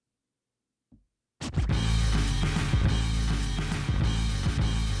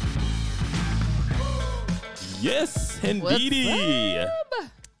Yes, indeedy.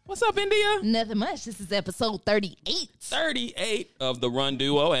 What's up, India? Nothing much. This is episode 38. 38 of the Run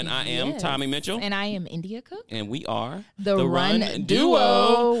Duo, and I am Tommy Mitchell. And I am India Cook. And we are the Run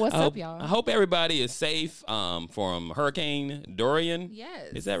Duo. What's up, y'all? I hope everybody is safe from Hurricane Dorian.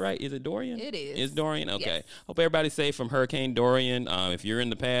 Yes. Is that right? Is it Dorian? It is. It's Dorian? Okay. Yes. Hope everybody's safe from Hurricane Dorian. If you're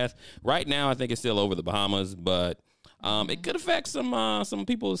in the path, right now I think it's still over the Bahamas, but it could affect some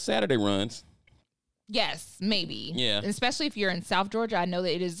people's Saturday runs. Yes, maybe. Yeah. Especially if you're in South Georgia. I know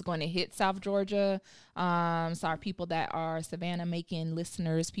that it is going to hit South Georgia. So our people that are Savannah Macon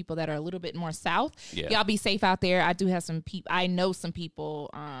listeners, people that are a little bit more south, y'all be safe out there. I do have some people. I know some people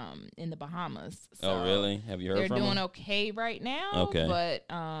in the Bahamas. So oh, really? Have you heard from them? They're doing okay right now. Okay. But,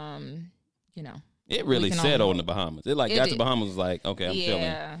 you know. It really settled in the Bahamas. It got to Bahamas, was like, okay, I'm chilling.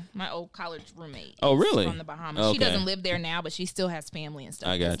 Yeah, my old college roommate. Oh, really? From the Bahamas. Okay. She doesn't live there now, but she still has family and stuff.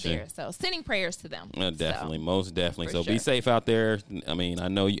 I got you. There. So sending prayers to them. Definitely, most definitely. So sure. be safe out there. I mean, I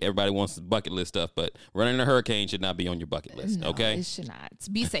know everybody wants bucket list stuff, but running a hurricane should not be on your bucket list. No, okay, it should not.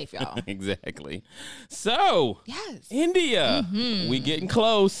 Be safe, y'all. Exactly. So, yes, India, we getting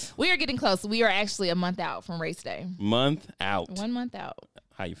close. We are getting close. We are actually a month out from race day. Month out. 1 month out.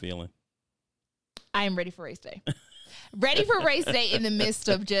 How you feeling? I am ready for race day. Ready for race day in the midst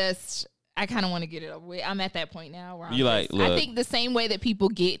of just, I kind of want to get it over with. I'm at that point now where I think the same way that people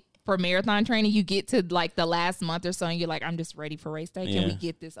get for marathon training, you get to like the last month or so and you're like, I'm just ready for race day. Can we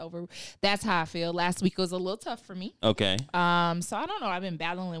get this over? That's how I feel. Last week was a little tough for me. Okay. So I don't know. I've been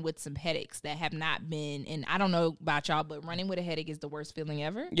battling with some headaches that have not been, and I don't know about y'all, but running with a headache is the worst feeling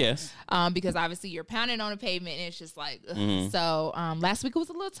ever. Yes. Because obviously you're pounding on a pavement and it's just like, so last week it was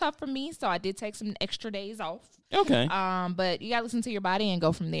a little tough for me. So I did take some extra days off. Okay. But you gotta listen to your body and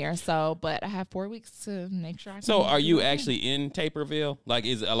go from there. So, but I have 4 weeks to make sure I can. So are you actually in Taperville? Like,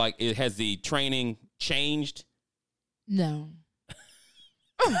 has the training changed? No.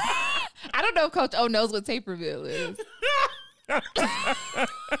 I don't know if Coach O knows what Taperville is.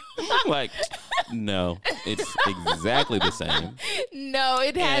 Like, no, it's exactly the same. No,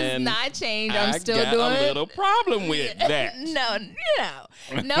 it has not changed. I'm still doing a little problem with that.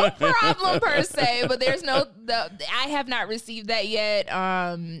 No problem per se, but there's I have not received that yet.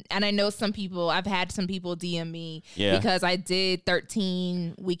 And I know I've had some people DM me because I did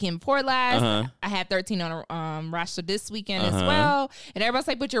 13 weekend before last. I had 13 on a roster this weekend as well. And everybody's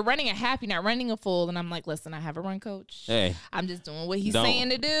like, but you're running a half, you're not running a full. And I'm like, listen, I have a run coach. Hey, I'm just doing what he's saying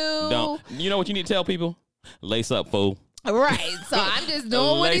to do. You know what you need to tell people? Lace up, fool. Right. So I'm just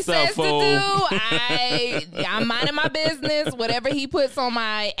doing what he says to do. I'm minding my business. Whatever he puts on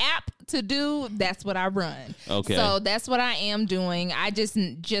my app to do, that's what I run. Okay. So that's what I am doing. I just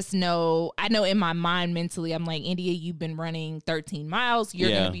know, I know in my mind mentally, I'm like, India, you've been running 13 miles. You're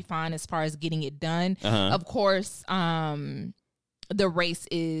going to be fine as far as getting it done. Of course, the race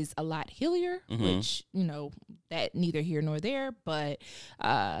is a lot hillier, which, that neither here nor there, but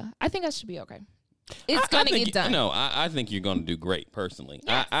I think I should be okay. It's going to get done. I think you're going to do great, personally.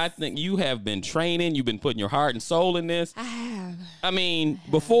 Yes. I think you have been training. You've been putting your heart and soul in this. I have. I mean,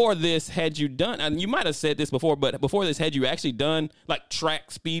 before this, had you done, and you might have said this before, but before this, had you actually done, like,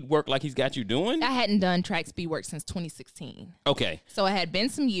 track speed work like he's got you doing? I hadn't done track speed work since 2016. Okay. So it had been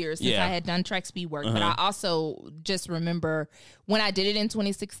some years since I had done track speed work, but I also just remember when I did it in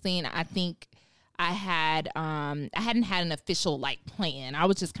 2016, I think I hadn't had an official like plan. I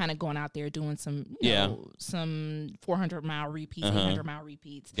was just kind of going out there doing some, some 400-mile repeats, 800-mile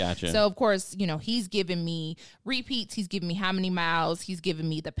repeats. Gotcha. So of course, he's giving me repeats. He's giving me how many miles. He's giving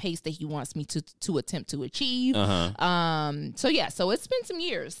me the pace that he wants me to attempt to achieve. So it's been some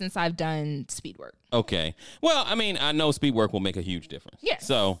years since I've done speed work. Okay. Well, I mean, I know speed work will make a huge difference. Yes.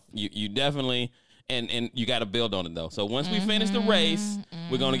 So you definitely. And you got to build on it, though. So once we finish the race,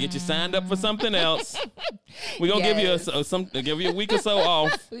 we're going to get you signed up for something else. We're going to give you a week or so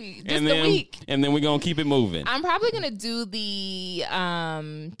off. Just a week. And then we're going to keep it moving. I'm probably going to do the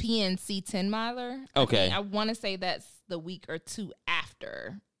PNC 10-miler. Okay. I want to say that's the week or two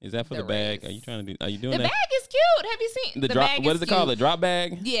after. Is that for the bag? Are you doing the that? bag is cute. Have you seen the drop? Bag what is it cute. called? The drop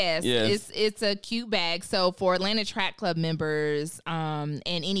bag? Yes. It's a cute bag. So for Atlanta Track Club members, and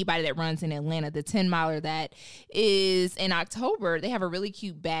anybody that runs in Atlanta, the 10-miler that is in October, they have a really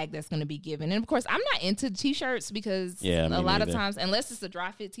cute bag that's going to be given. And of course, I'm not into t-shirts because a lot of times, unless it's a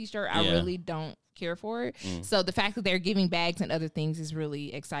dry fit t-shirt, I really don't care for it. So the fact that they're giving bags and other things is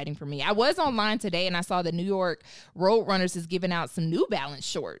really exciting for me. I was online today and I saw the New York Road Runners is giving out some New Balance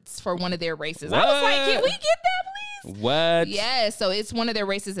shorts for one of their races. What? I was like, can we get that, please? What? Yeah, so it's one of their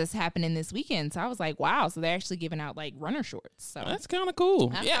races that's happening this weekend. So I was like, wow. So they're actually giving out like runner shorts. So that's kind of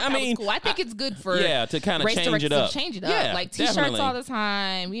cool. I mean, cool. I think it's good for to kind of change it up. Yeah, like t-shirts definitely. All the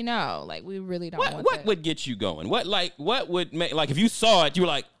time. You know, like we really don't. What would get you going? What would make, like, if you saw it, you were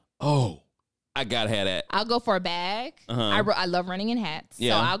like, oh, I gotta have that. I'll go for a bag. I love running in hats, so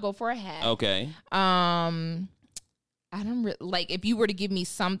I'll go for a hat. Okay. I don't like, if you were to give me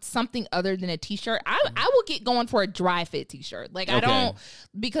something other than a t-shirt, I will get going for a dry fit t-shirt. Like I don't,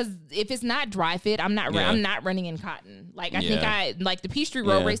 because if it's not dry fit, I'm not running in cotton. Like I think I like the Peachtree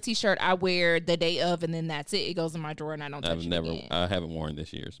Road Race t-shirt I wear the day of, and then that's it. It goes in my drawer and I don't touch it again. I haven't worn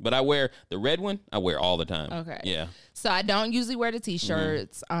this year's, but I wear the red one. I wear all the time. Okay. Yeah. So I don't usually wear the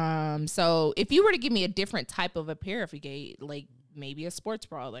t-shirts. So if you were to give me a different type of apparel, like maybe a sports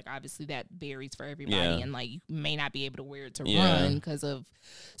bra, like obviously that varies for everybody, and like you may not be able to wear it to run because of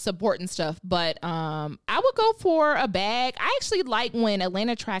support and stuff, but I would go for a bag. I actually like when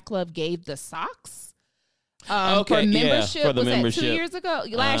Atlanta Track Club gave the socks for membership. For the was membership. that 2 years ago?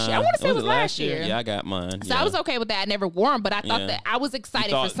 Last year? I want to say it was last year. Yeah, I got mine. So I was okay with that. I never wore them, but I thought that I was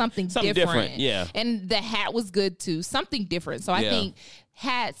excited for something different. Yeah, and the hat was good too, something different. So I think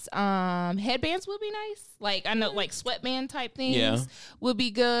hats, headbands would be nice. Like I know, like sweatband type things would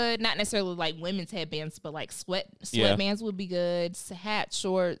be good. Not necessarily like women's headbands, but like sweatbands would be good. Hat,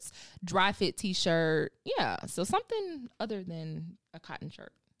 shorts, dry fit t-shirt. Yeah, so something other than a cotton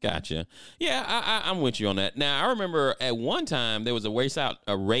shirt. Gotcha. Yeah, I'm with you on that. Now I remember at one time there was a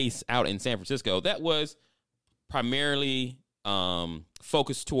race out in San Francisco that was primarily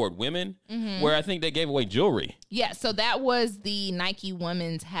focused toward women, where I think they gave away jewelry. Yeah, so that was the Nike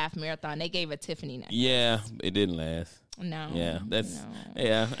Women's Half Marathon. They gave a Tiffany necklace. Yeah, it didn't last. No. Yeah,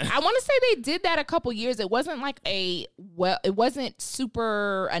 I want to say they did that a couple years. It wasn't like it wasn't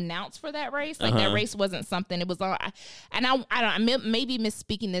super announced for that race. Like that race wasn't something. It was I may be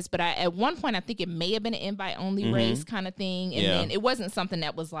misspeaking this, but at one point I think it may have been an invite only race kind of thing, and then it wasn't something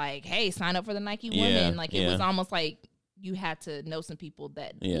that was like, hey, sign up for the Nike Women. Like it was almost like you had to know some people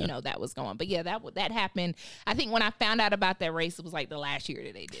that you know that was going. But yeah, that happened. I think when I found out about that race, it was like the last year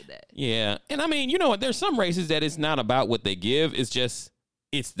that they did that. Yeah, and I mean, you know what? There's some races that it's not about what they give. It's just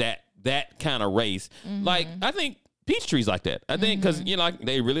that kind of race. Like I think Peachtree's like that. I think because like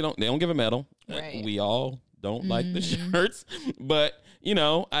they don't give a medal. Right. We all don't like the shirts, but you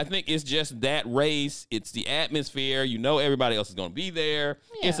know, I think it's just that race. It's the atmosphere. You know, everybody else is going to be there.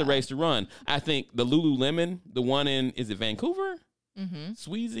 Yeah. It's a race to run. I think the Lululemon, the one is it Vancouver?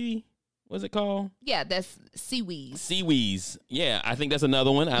 Sweezy? What's it called? Yeah, that's Seawees. Seawees. Yeah, I think that's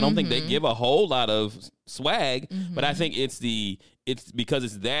another one. I don't think they give a whole lot of swag, but I think it's because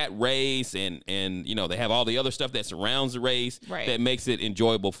it's that race and you know, they have all the other stuff that surrounds the race that makes it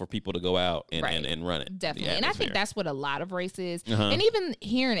enjoyable for people to go out and run it. Definitely. And I think that's what a lot of races, and even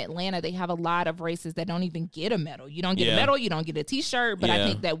here in Atlanta, they have a lot of races that don't even get a medal. You don't get a medal, you don't get a t-shirt, but I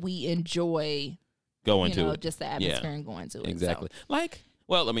think that we enjoy going to it. Just the atmosphere and going to it. Exactly. So.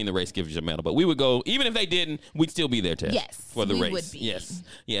 Well, I mean, the race gives you a medal, but we would go, even if they didn't, we'd still be there, Tess. Yes, for the race. Would be.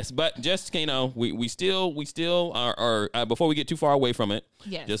 Yes. But just, you know, we still are before we get too far away from it.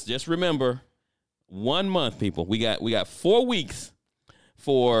 Yes. Just remember, 1 month, people. We got 4 weeks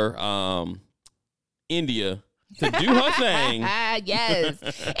for India to do her thing. Yes.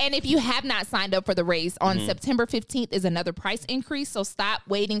 And if you have not signed up for the race, on September 15th is another price increase. So stop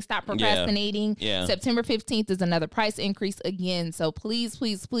waiting, stop procrastinating. Yeah. September 15th is another price increase again. So please,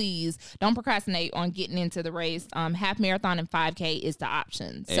 please, please don't procrastinate on getting into the race. Half marathon and 5K is the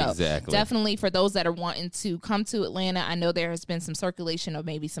option. So exactly. Definitely for those that are wanting to come to Atlanta, I know there has been some circulation of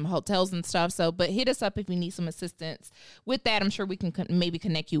maybe some hotels and stuff. So, but hit us up if you need some assistance with that. I'm sure we can maybe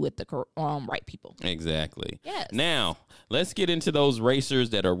connect you with the right people. Exactly. Yes. Now, let's get into those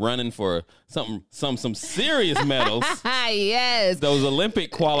racers that are running for some serious medals. Yes. Those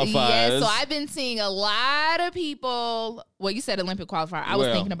Olympic qualifiers. Yes, so I've been seeing a lot of people. Well, you said Olympic qualifier. I was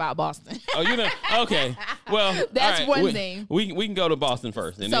thinking about Boston. Oh, you know? Okay. Well, that's right. one thing. We can go to Boston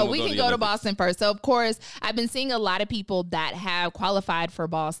first. And so we can go to Boston first. So, of course, I've been seeing a lot of people that have qualified for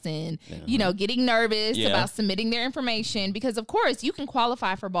Boston, you know, getting nervous about submitting their information because, of course, you can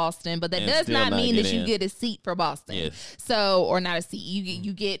qualify for Boston, but that does not mean that you get a seat for Boston. Yes. So, or not a seat.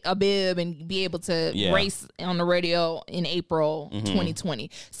 You get a bib and be able to race on the radio in April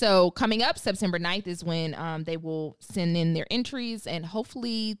 2020. So, coming up September 9th is when they will send in their entries, and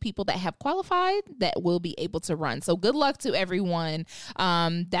hopefully people that have qualified that will be able to run. So good luck to everyone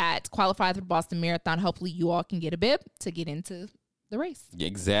that qualified for the Boston Marathon. Hopefully you all can get a bib to get into the race.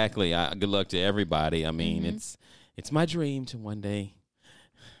 Exactly. Good luck to everybody. I mean, it's my dream to one day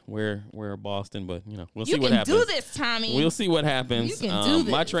wear Boston, but we'll see you what can happens. do this, Tommy. We'll see what happens. You can do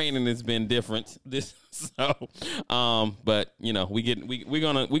this. My training has been different. But we're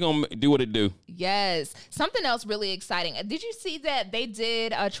gonna do what it do. Yes. Something else really exciting. Did you see that they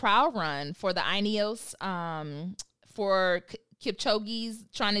did a trial run for the Ineos for Kipchoge's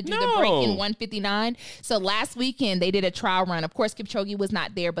trying to do the break in 1:59. So last weekend they did a trial run. Of course, Kipchoge was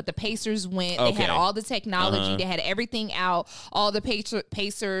not there, but the Pacers went. Okay. They had all the technology. They had everything out. All the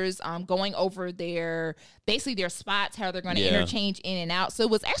Pacers going over their spots, how they're going to interchange in and out. So it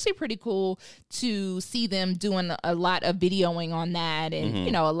was actually pretty cool to see them doing a lot of videoing on that.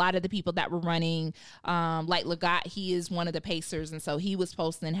 And, a lot of the people that were running, like Lagat, he is one of the Pacers. And so he was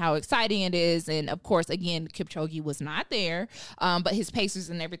posting how exciting it is. And of course, again, Kipchoge was not there, but his Pacers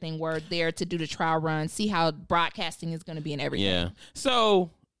and everything were there to do the trial run, see how broadcasting is going to be and everything. Yeah.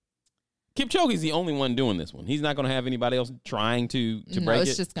 So Kipchoge's the only one doing this one. He's not going to have anybody else trying to break it. No,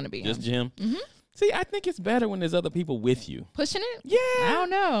 it's just going to be just him. See, I think it's better when there's other people with you. Pushing it? Yeah. I don't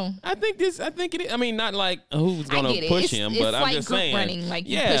know. I think it is. I mean, not like who's going to push him, but I'm like just saying. running, like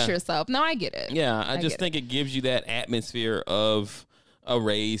you push yourself. No, I get it. Yeah, I just think it gives you that atmosphere of a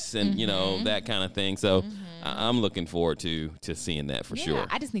race and, that kind of thing. So I'm looking forward to seeing that for sure.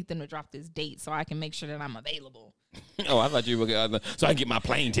 I just need them to drop this date so I can make sure that I'm available. Oh, I thought you were so I can get my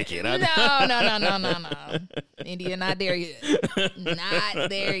plane ticket. No. India, not there yet. Not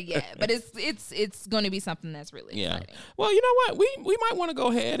there yet. But it's going to be something that's really exciting. Well, you know what? We might want to go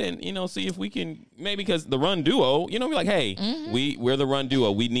ahead and see if we can, maybe because the Run Duo, be like, hey, we're the Run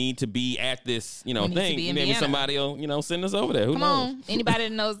Duo. We need to be at this thing. Maybe Vienna. Somebody will send us over there. Who knows? On. Anybody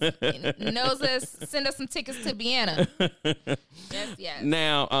that knows us, send us some tickets to Vienna. Yes.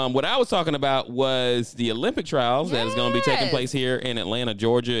 Now, what I was talking about was the Olympic trials that is going to be taking place here in Atlanta,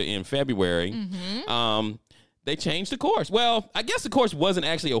 Georgia in February. They changed the course. Well, I guess the course wasn't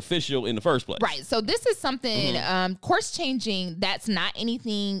actually official in the first place. Right. So this is something, course changing, that's not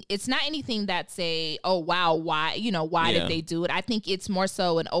anything. It's not anything that's oh, wow, why did they do it? I think it's more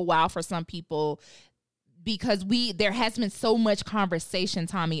so an oh, wow for some people, because there has been so much conversation,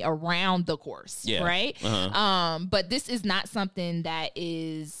 Tommy, around the course, right? But this is not something that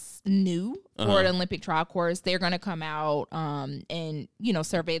is new for an Olympic trial course. They're going to come out and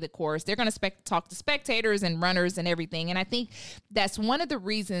survey the course. They're going to talk to spectators and runners and everything. And I think that's one of the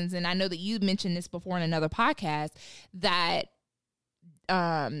reasons, and I know that you mentioned this before in another podcast, that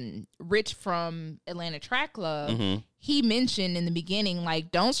Rich from Atlanta Track Club, he mentioned in the beginning,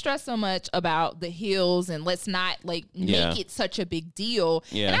 like, don't stress so much about the hills and let's not make it such a big deal.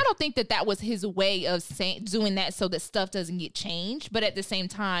 And I don't think that was his way of doing that so that stuff doesn't get changed, but at the same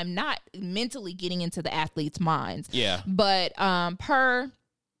time, not mentally getting into the athletes' minds. Yeah. But per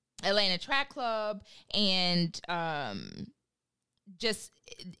Atlanta Track Club and just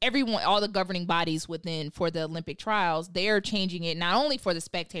everyone, all the governing bodies for the Olympic trials, they're changing it not only for the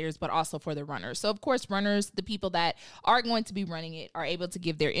spectators, but also for the runners. So, of course, runners, the people that are going to be running it, are able to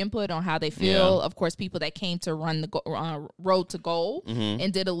give their input on how they feel. Yeah. Of course, people that came to run the road to goal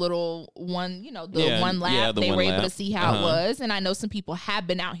and did a little one lap, they were able to see how it was. And I know some people have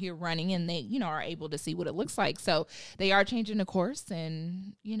been out here running and they, are able to see what it looks like. So they are changing the course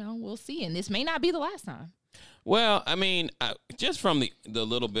and, we'll see. And this may not be the last time. Well, I mean, just from the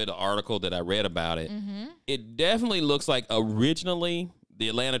little bit of article that I read about it, it definitely looks like originally the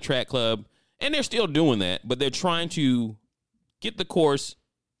Atlanta Track Club, and they're still doing that, but they're trying to get the course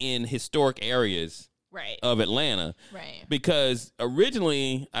in historic areas of Atlanta. Right. Because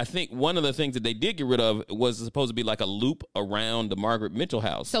originally, I think one of the things that they did get rid of was supposed to be like a loop around the Margaret Mitchell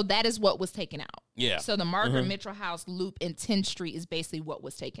House. So that is what was taken out. Yeah. So the Margaret Mitchell House loop in 10th Street is basically what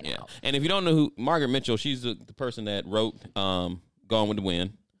was taken out. And if you don't know who Margaret Mitchell, she's the person that wrote Gone with the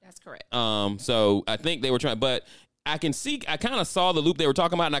Wind. That's correct. So I think they were trying, but I kind of saw the loop they were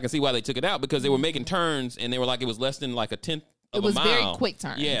talking about, and I can see why they took it out, because they were making turns and they were like, it was less than like a tenth. It was very quick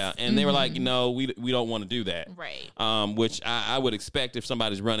turns. Yeah, and they were like, we don't want to do that. Right. Which I would expect if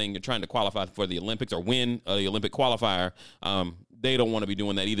somebody's running and trying to qualify for the Olympics or win the Olympic qualifier, they don't want to be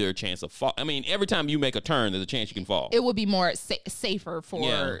doing that either. A chance of fall. I mean, every time you make a turn, there's a chance you can fall. It would be more safer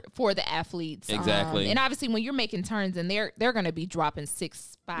for the athletes. Exactly. And obviously, when you're making turns, and they're going to be dropping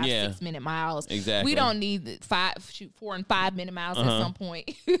 6 minute miles. Exactly. We don't need 4 and 5 minute miles at some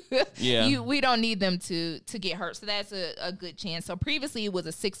point. We don't need them to get hurt. So that's a good chance. So previously it was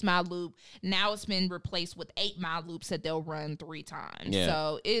a 6 mile loop. Now it's been replaced with 8 mile loops that they'll run 3 times. Yeah.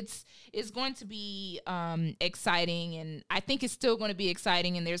 So it's going to be exciting, and I think it's still going to be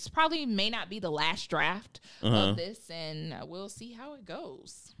exciting. And there's probably may not be the last draft of this, and we'll see how it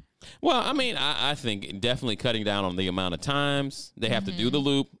goes. Well, I mean, I think definitely cutting down on the amount of times they have to do the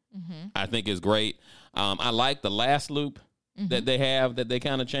loop, I think is great. I like the last loop that they have that they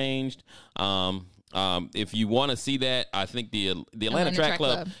kind of changed. If you want to see that, I think the Atlanta Track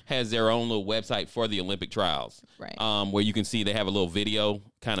Club has their own little website for the Olympic trials, right? Where you can see they have a little video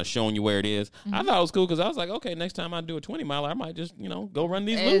kind of showing you where it is. I thought it was cool because I was like, okay, next time I do a 20 miler, I might just go run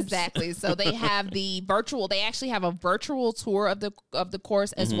these loops. Exactly. So they have the virtual. They actually have a virtual tour of the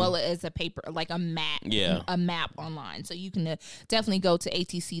course as well as a paper, like a map. Yeah. A map online. So you can definitely go to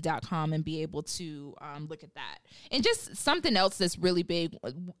atc.com and be able to look at that. And just something else that's really big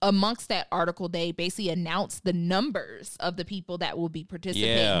amongst that article, they basically announced the numbers of the people that will be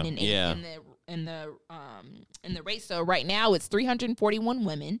participating in the race. So right now it's 341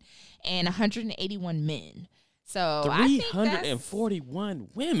 women and 181 men. So 341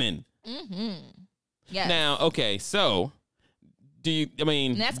 women. Yeah. Now, okay, so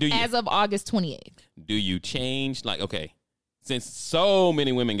as of August 28th. Do you change, like, okay, since so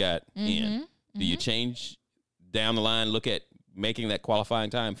many women got in, do you change down the line, look at making that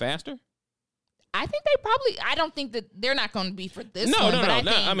qualifying time faster? I think I don't think that they're not going to be for this one. No.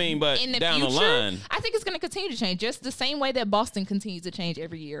 But in the down future, the line. I think it's going to continue to change just the same way that Boston continues to change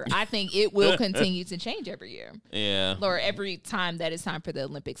every year. I think it will continue to change every year. Yeah. Or every time that it's time for the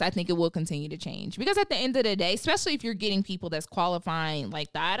Olympics. I think it will continue to change. Because at the end of the day, especially if you're getting people that's qualifying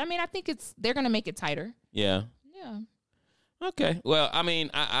like that, I think they're going to make it tighter. Yeah. Yeah. Okay. Well,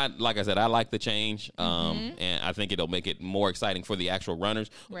 I like I said, I like the change, and I think it'll make it more exciting for the actual runners.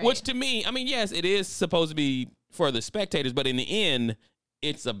 Right. Which to me, yes, it is supposed to be for the spectators, but in the end,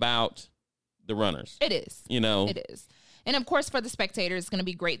 it's about the runners. It is. It is. And of course, for the spectators, it's going to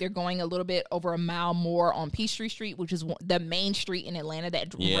be great. They're going a little bit over a mile more on Peachtree Street, which is the main street in Atlanta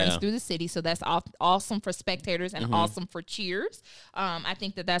that runs through the city. So that's awesome for spectators and awesome for cheers. I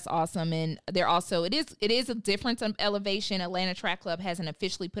think that's awesome. And they're also, it is a difference in elevation. Atlanta Track Club hasn't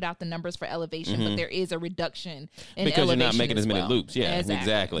officially put out the numbers for elevation, but there is a reduction in because elevation. You're not making as many loops. Yeah,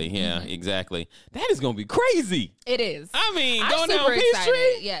 exactly. Yeah, exactly. That is going to be crazy. It is. Going down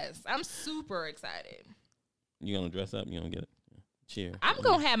Peachtree? Yes, I'm super excited. You gonna dress up? You gonna get it? Cheer. I'm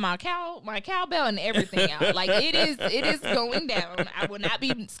gonna have my cowbell and everything out. Like it is going down. I will not be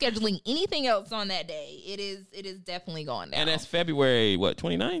scheduling anything else on that day. It is definitely going down. And that's February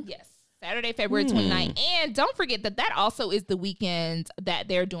 29th? Yes. Saturday, February 29th. And don't forget that also is the weekend that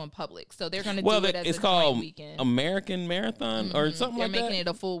they're doing Publix. So they're going to do it as a joint weekend. American Marathon or something like that? They're making it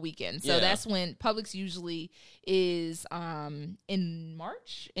a full weekend. So that's when Publix usually is in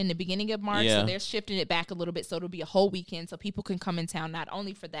March, in the beginning of March. So they're shifting it back a little bit. So it'll be a whole weekend so people can come in town not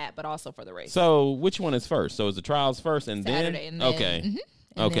only for that, but also for the race. So which one is first? So is the trials first and Saturday, then? And then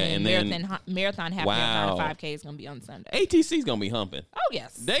okay. And then marathon half marathon 5K is going to be on Sunday. ATC's going to be humping. Oh,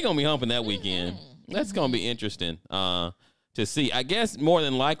 yes. They're going to be humping that weekend. That's going to be interesting to see. I guess more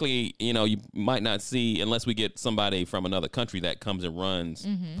than likely, you might not see, unless we get somebody from another country that comes and runs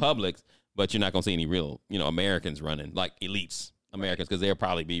Publix, but you're not going to see any real, Americans running, like elites. Americans, because they'll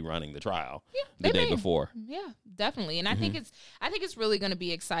probably be running the trial the day before. Yeah, definitely. And I think it's really going to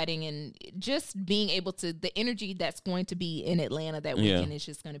be exciting, and just being able to, the energy that's going to be in Atlanta that weekend is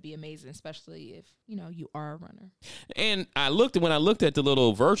just going to be amazing, especially if you are a runner. And when I looked at the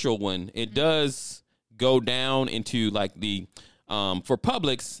little virtual one, it does go down into like the for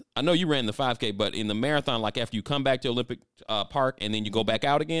Publix. I know you ran the 5K, but in the marathon, like after you come back to Olympic Park and then you go back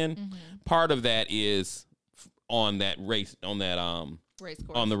out again, part of that is on that race, on that race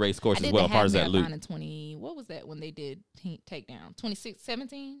course. On the race course as well. Part of that loop. What was that when they did takedown?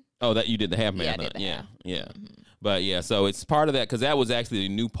 2017. Oh, that you did the half marathon. Yeah. But yeah, so it's part of that because that was actually a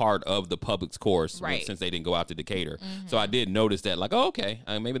new part of the Publix course since they didn't go out to Decatur. So I did notice that, like, okay,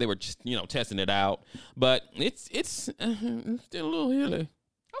 maybe they were just testing it out, but it's still a little hilly.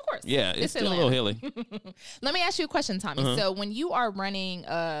 Of course. Yeah, it's still a little hilly. Let me ask you a question, Tommy. So when you are running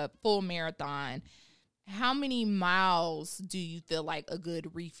a full marathon, how many miles do you feel like a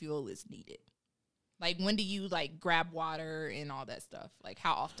good refuel is needed? Like, when do you grab water and all that stuff? Like,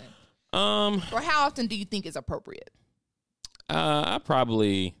 how often? Or how often do you think is appropriate? I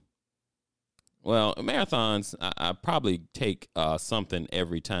probably, marathons, I probably take something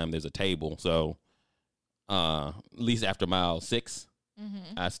every time there's a table. So at least after mile 6,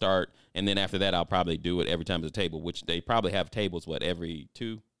 I start. And then after that, I'll probably do it every time there's a table, which they probably have tables, every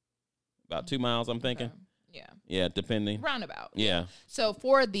about 2 miles, I'm thinking. Okay. Yeah, depending. Roundabout. Yeah. So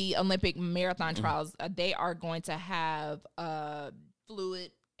for the Olympic marathon trials, they are going to have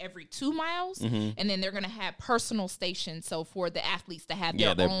fluid every 2 miles, and then they're going to have personal stations. So for the athletes to have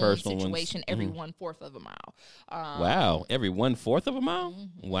their own personal situation every 1/4 of a mile. Wow, every 1/4 of a mile.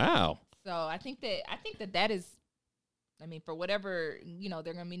 Wow. So I think that is. I mean, for whatever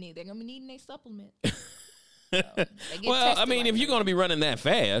they're gonna be needing a supplement. So well, I mean, if you're gonna be running that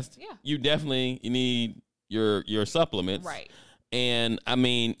fast, you definitely need your supplements, right? And I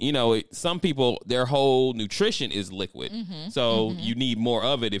mean, some people, their whole nutrition is liquid. So you need more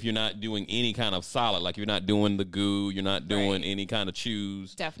of it if you're not doing any kind of solid, like you're not doing the goo, you're not doing any kind of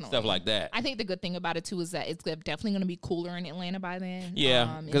chews, definitely stuff like that. I think the good thing about it too is that it's definitely going to be cooler in Atlanta by then.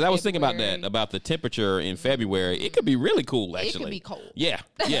 Yeah, because I was thinking about that, about the temperature in February. It could be really cool, actually. It could be cold. Yeah,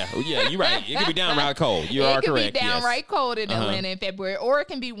 you're right. It could be downright cold. You are correct. It could be downright cold in Atlanta in February, or it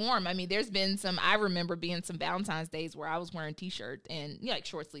can be warm. I mean, there's been I remember being some Valentine's days where I was wearing t-shirts and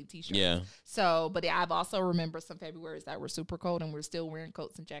short sleeve t-shirts. Yeah. So, but I've also remember some Februarys that were super cold and we're still wearing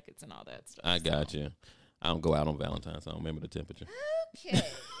coats and jackets and all that stuff. I got you. I don't go out on Valentine's, so I don't remember the temperature. Okay.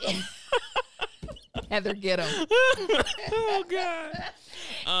 Heather, get him. Oh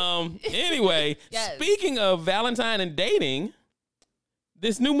God. Anyway, speaking of Valentine and dating,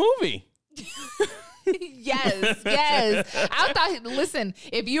 this new movie. Yes. I thought. Listen,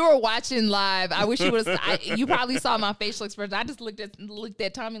 if you were watching live, I wish you would. You probably saw my facial expression. I just looked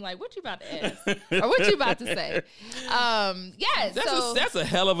at Tommy like, "What you about to ask? Or what you about to say?" Yes. That's a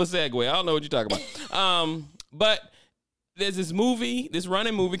hell of a segue. I don't know what you're talking about. But there's this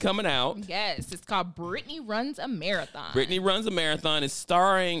running movie coming out. Yes, it's called Brittany Runs a Marathon. Brittany Runs a Marathon is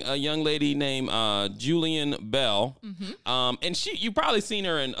starring a young lady named Julian Bell. And you probably seen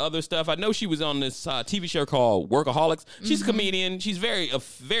her in other stuff. I know she was on this TV show called Workaholics. She's a comedian. She's a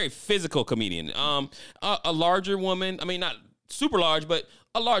very physical comedian. A larger woman. I mean, not super large, but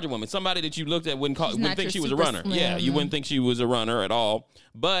a larger woman. Somebody that you looked at wouldn't think she was a runner. Slim. Yeah, you wouldn't think she was a runner at all.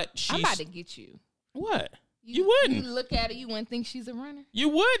 But I'm about to get you. What? You wouldn't. You look at her, you wouldn't think she's a runner? You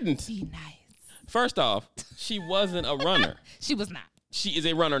wouldn't. Be nice. First off, she wasn't a runner. She was not. She is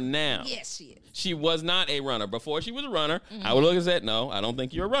a runner now. Yes, she is. She was not a runner. Before she was a runner, I would look and say, no, I don't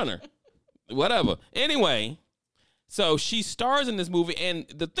think you're a runner. Whatever. Anyway, so she stars in this movie, and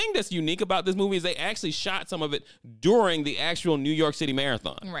the thing that's unique about this movie is they actually shot some of it during the actual New York City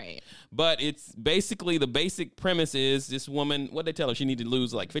Marathon. Right. But it's basically, the basic premise is this woman, what'd they tell her? She needed to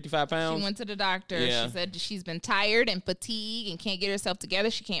lose like 55 pounds? She went to the doctor. Yeah. She said she's been tired and fatigued and can't get herself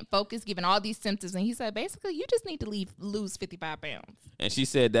together. She can't focus, given all these symptoms. And he said, basically, you just need to lose 55 pounds. And she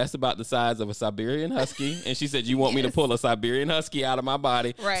said, that's about the size of a Siberian Husky. And she said, you want me to pull a Siberian Husky out of my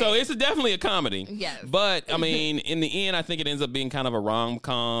body? Right. So it's definitely a comedy. Yes. But, I mean, in the end, I think it ends up being kind of a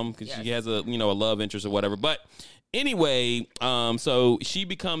rom-com because she has a love interest or whatever. But anyway, so she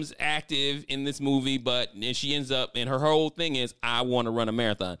becomes active in this movie, and she ends up, and her whole thing is, I want to run a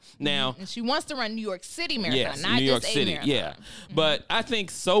marathon. Now, and she wants to run New York City Marathon, not New York just City, a marathon. yeah. But I think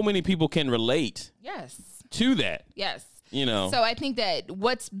so many people can relate. To that. Yes. So I think that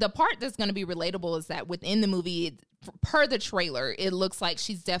what's the part that's going to be relatable is that within the movie, per the trailer, it looks like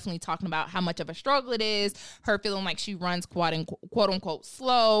she's definitely talking about how much of a struggle it is, her feeling like she runs quote unquote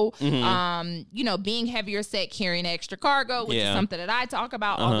slow, being heavier set, carrying extra cargo, which is something that I talk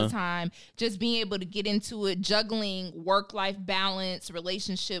about all the time, just being able to get into it, juggling work-life balance,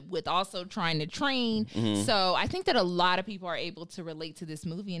 relationship with also trying to train. So I think that a lot of people are able to relate to this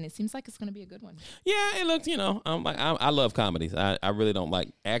movie, and it seems like it's going to be a good one. Yeah, it looks, I love comedies. I really don't like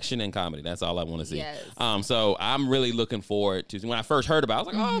action and comedy. That's all I want to see. Yes. So I'm really looking forward to, when I first heard about it, I was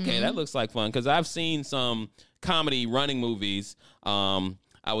like, oh, okay, that looks like fun. Because I've seen some comedy running movies.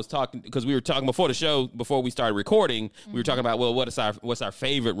 I was talking, because we were talking before the show, before we started recording, we were talking about, well, what's our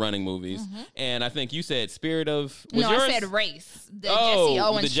favorite running movies? And I think you said Spirit of, was yours? I said Race.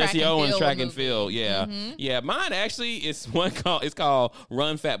 The Jesse Owens track and field. Yeah. Yeah. Mine actually is it's called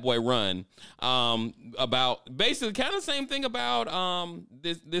Run Fat Boy Run. About basically kind of the same thing about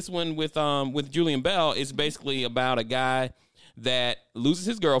this one with Julian Bell. It's basically about a guy that loses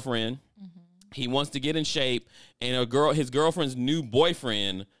his girlfriend. He wants to get in shape, and his girlfriend's new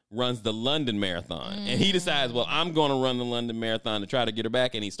boyfriend runs the London Marathon. And he decides, well, I'm going to run the London Marathon to try to get her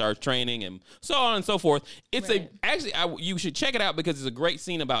back, and he starts training and so on and so forth. It's you should check it out because it's a great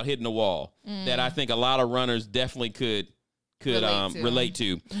scene about hitting a wall that I think a lot of runners definitely could relate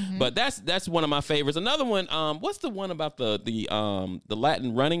to. But that's one of my favorites. Another one, what's the one about the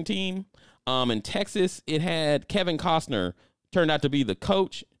Latin running team in Texas? It had Kevin Costner turned out to be the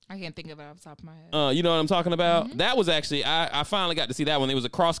coach. I can't think of it off the top of my head. You know what I'm talking about? That was actually, I finally got to see that one. It was a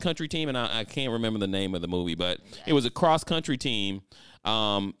cross-country team, and I can't remember the name of the movie, but it was a cross-country team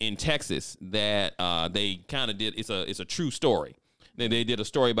in Texas that they kind of did. It's a true story. They did a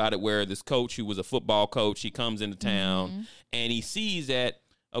story about it where this coach who was a football coach, he comes into town and he sees that,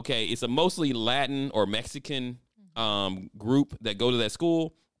 okay, it's a mostly Latin or Mexican group that go to that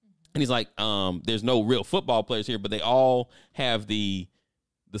school. And he's like, there's no real football players here, but they all have the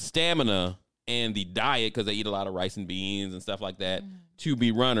stamina and the diet, because they eat a lot of rice and beans and stuff like that, to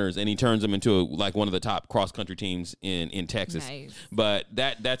be runners. And he turns them into one of the top cross country teams in Texas. Nice. But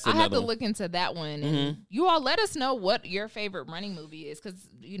that's another. I have to look into that one. And you all let us know what your favorite running movie is, because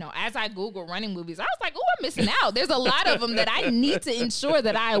as I Google running movies, I was like, oh, I'm missing out. There's a lot of them that I need to ensure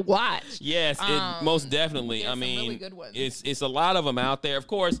that I watch. Yes, most definitely. I mean, really good ones. It's a lot of them out there. Of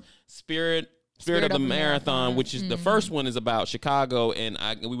course, Spirit of the Marathon, which is the first one, is about Chicago, and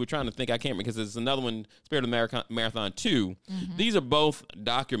we were trying to think, I can't, because there's another one, Spirit of the Marathon 2. These are both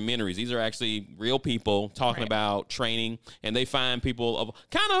documentaries. These are actually real people talking about training, and they find people of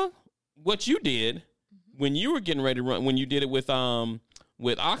kind of what you did when you were getting ready to run, when you did it with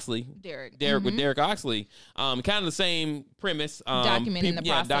Oxley, Derek with Derek Oxley, kind of the same premise,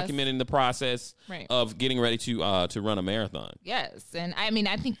 documenting the process of getting ready to run a marathon. Yes, and I mean,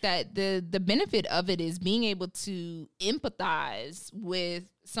 I think that the benefit of it is being able to empathize with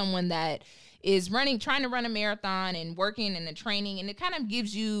someone that is trying to run a marathon and working in the training, and it kind of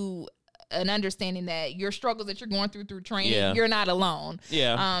gives you an understanding that your struggles that you're going through training, you're not alone.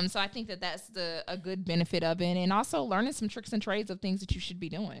 Yeah. So I think that that's a good benefit of it, and also learning some tricks and trades of things that you should be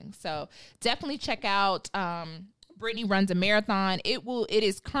doing. So definitely check out Brittany Runs a Marathon. It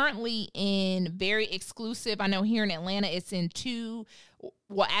is currently in very exclusive. I know here in Atlanta, it's in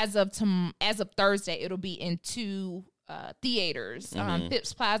as of Thursday, it'll be in 2 theaters,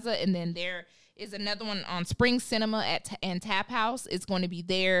 Phipps Plaza, and then there is another one on Spring Cinema and Tap House. It's going to be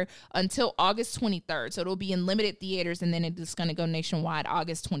there until August 23rd. So it'll be in limited theaters, and then it's going to go nationwide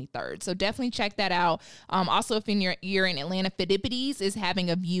August 23rd. So definitely check that out. Also, if you're in Atlanta, Fiddipides is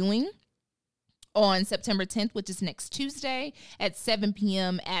having a viewing on September 10th, which is next Tuesday at 7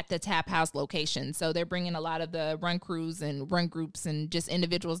 p.m. at the Tap House location. So they're bringing a lot of the run crews and run groups and just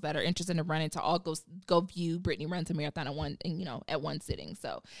individuals that are interested in running to all go view Brittany Runs a Marathon at one sitting.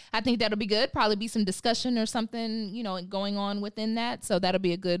 So I think that'll be good. Probably be some discussion or something, going on within that. So that'll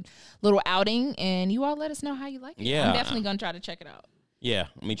be a good little outing, and you all let us know how you like it. Yeah. I'm definitely going to try to check it out. Yeah.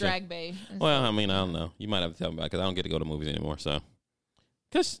 Me too. Drag Bay. Well, I mean, I don't know. You might have to tell me about it, because I don't get to go to movies anymore, so.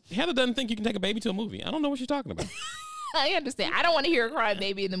 Because Heather doesn't think you can take a baby to a movie. I don't know what you're talking about. I understand. I don't want to hear a crying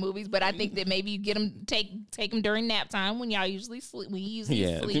baby in the movies, but I think that maybe you get them, take them during nap time when y'all usually sleep.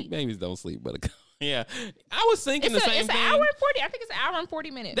 Sleep. Babies don't sleep, but yeah. I was thinking the same thing. It's an hour and 40. I think it's an hour and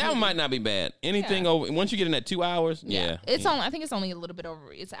 40 minutes. That one might not be bad. Anything over, once you get in at 2 hours, It's only, I think it's only a little bit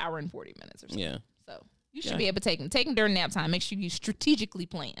over. It's an hour and 40 minutes or something. Yeah. So you should be able to take them. Take them during nap time. Make sure you strategically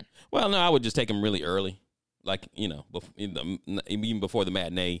plan. Well, no, I would just take them really early. Like, even before the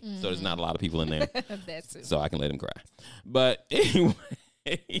matinee, so there's not a lot of people in there. That's it. So I can let them cry. But anyway,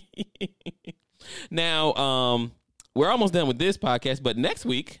 now we're almost done with this podcast, but next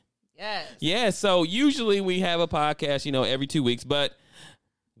week. Yes. Yeah, so usually we have a podcast, every 2 weeks, but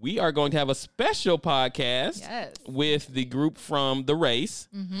we are going to have a special podcast with the group from the race.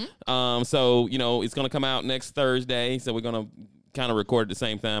 So, it's going to come out next Thursday, so we're going to kind of record at the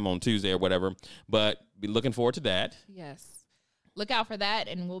same time on Tuesday or whatever, but be looking forward to that. Yes. Look out for that,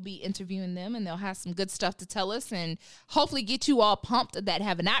 and we'll be interviewing them, and they'll have some good stuff to tell us, and hopefully get you all pumped that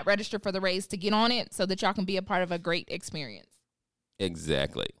have not registered for the race to get on it, so that y'all can be a part of a great experience.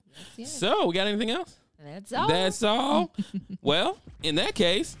 Exactly. Yes. So, we got anything else? That's all. Well, in that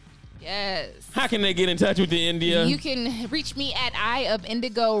case, yes. How can they get in touch with the India? You can reach me at Eye of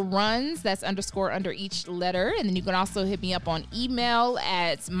Indigo Runs. That's _ under each letter. And then you can also hit me up on email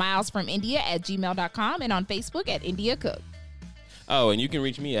at milesfromindia@gmail.com and on Facebook at India Cook. Oh, and you can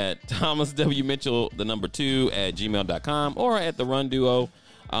reach me at Thomas W. Mitchell, 2 @gmail.com, or at the Run Duo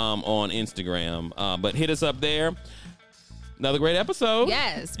on Instagram. But hit us up there. Another great episode.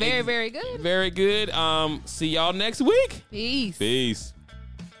 Yes, very, very good. Very good. See y'all next week. Peace. Peace.